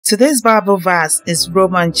Today's Bible verse is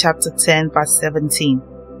Romans chapter 10 verse 17.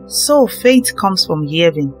 So faith comes from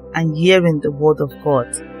hearing, and hearing the word of God.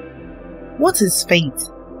 What is faith?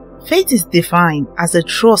 Faith is defined as a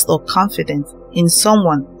trust or confidence in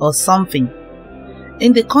someone or something.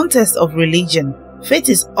 In the context of religion, faith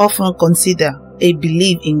is often considered a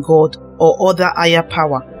belief in God or other higher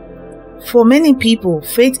power. For many people,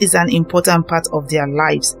 faith is an important part of their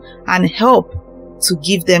lives and help to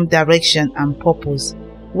give them direction and purpose.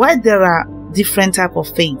 While there are different types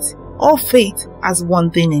of faith, all faith has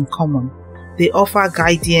one thing in common. They offer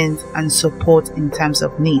guidance and support in times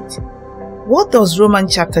of need. What does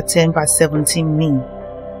Romans chapter 10 verse 17 mean?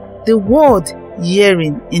 The word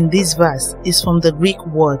hearing in this verse is from the Greek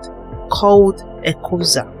word called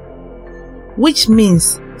ekousa, which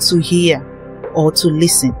means to hear or to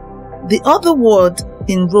listen. The other word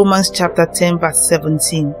in Romans chapter 10 verse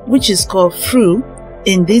 17, which is called through,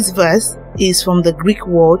 in this verse is from the Greek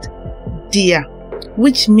word dia,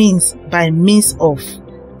 which means by means of.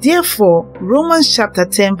 Therefore, Romans chapter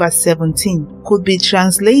 10 verse 17 could be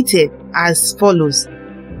translated as follows.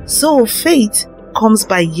 So faith comes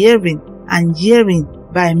by hearing, and hearing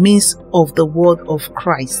by means of the word of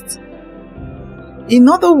Christ. In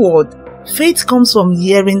other words, faith comes from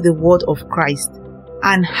hearing the word of Christ.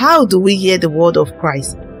 And how do we hear the word of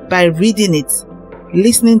Christ? By reading it,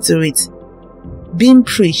 listening to it, being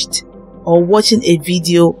preached, or watching a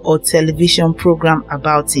video or television program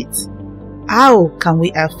about it. How can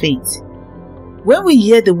we have faith? When we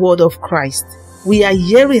hear the word of Christ, we are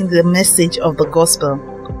hearing the message of the gospel.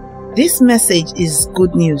 This message is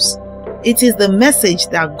good news. It is the message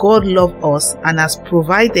that God loves us and has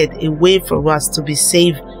provided a way for us to be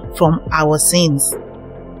saved from our sins.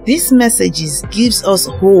 This message gives us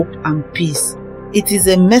hope and peace. It is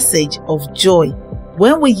a message of joy.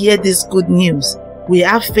 When we hear this good news, we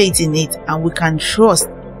have faith in it and we can trust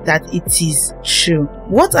that it is true.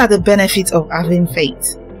 What are the benefits of having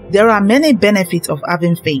faith? There are many benefits of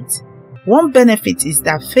having faith. One benefit is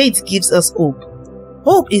that faith gives us hope.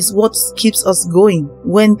 Hope is what keeps us going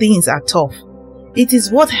when things are tough. It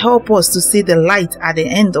is what helps us to see the light at the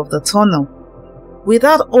end of the tunnel.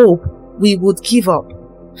 Without hope, we would give up.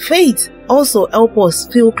 Faith also helps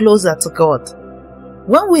us feel closer to God.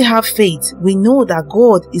 When we have faith, we know that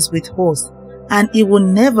God is with us and He will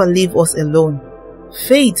never leave us alone.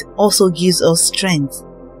 Faith also gives us strength.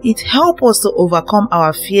 It helps us to overcome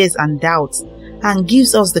our fears and doubts and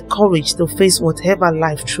gives us the courage to face whatever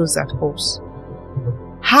life throws at us.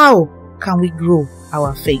 How can we grow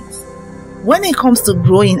our faith? When it comes to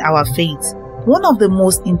growing our faith, one of the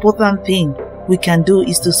most important things we can do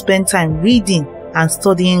is to spend time reading and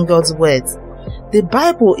studying God's words. The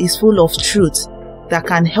Bible is full of truth that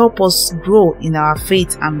can help us grow in our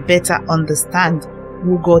faith and better understand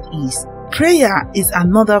who God is. Prayer is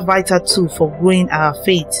another vital tool for growing our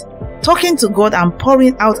faith. Talking to God and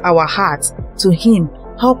pouring out our hearts to Him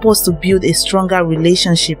help us to build a stronger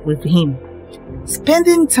relationship with Him.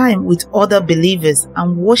 Spending time with other believers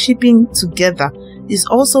and worshiping together is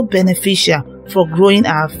also beneficial for growing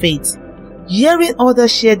our faith. Hearing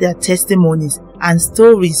others share their testimonies and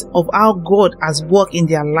stories of how God has worked in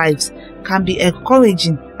their lives can be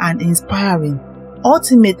encouraging and inspiring.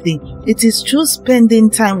 Ultimately, it is through spending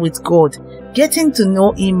time with God, getting to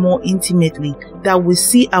know Him more intimately, that we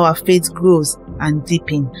see our faith grows and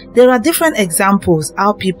deepen. There are different examples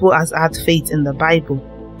how people have had faith in the Bible.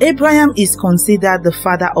 Abraham is considered the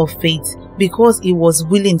father of faith because he was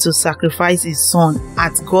willing to sacrifice his son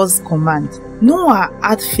at God's command. Noah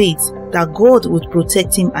had faith that God would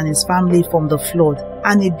protect him and his family from the flood,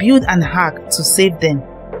 and he built an ark to save them.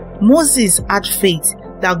 Moses had faith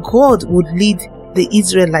that God would lead the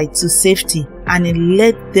Israelites to safety, and he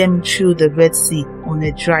led them through the Red Sea on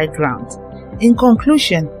a dry ground. In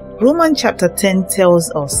conclusion, Romans chapter 10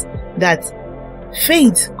 tells us that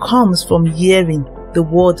faith comes from hearing the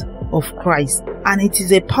word of Christ, and it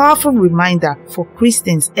is a powerful reminder for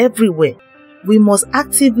Christians everywhere. We must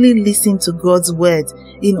actively listen to God's word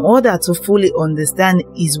in order to fully understand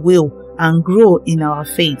His will and grow in our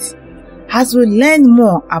faith. As we learn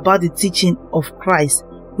more about the teaching of Christ,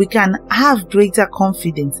 we can have greater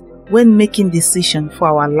confidence when making decisions for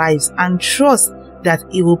our lives and trust that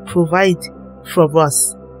He will provide for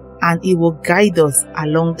us and He will guide us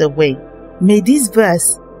along the way. May this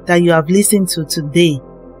verse that you have listened to today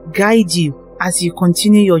guide you as you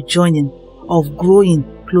continue your journey of growing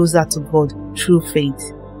closer to God through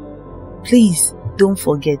faith. Please don't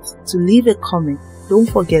forget to leave a comment. Don't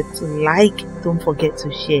forget to like. Don't forget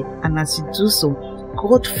to share. And as you do so,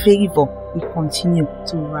 God's favor will continue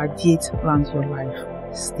to radiate around your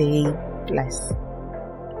life. Stay blessed.